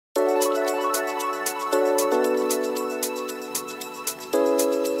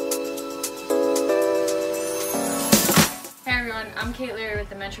I'm Kate Leary with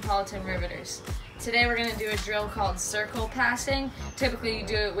the Metropolitan Riveters. Today we're going to do a drill called circle passing. Typically you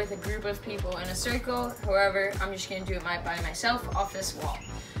do it with a group of people in a circle. However, I'm just going to do it by myself off this wall.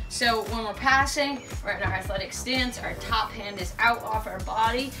 So when we're passing, we're in our athletic stance, our top hand is out off our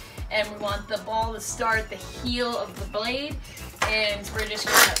body, and we want the ball to start the heel of the blade, and we're just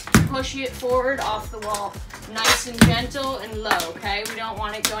going to push it forward off the wall, nice and gentle and low, okay? We don't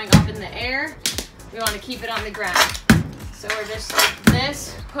want it going up in the air. We want to keep it on the ground. So we're just like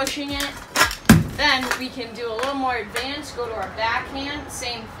this, pushing it. Then we can do a little more advanced, go to our backhand,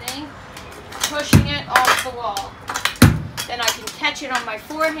 same thing, pushing it off the wall. Then I can catch it on my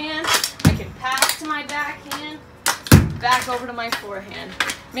forehand, I can pass to my backhand, back over to my forehand.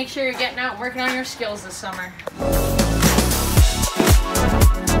 Make sure you're getting out and working on your skills this summer.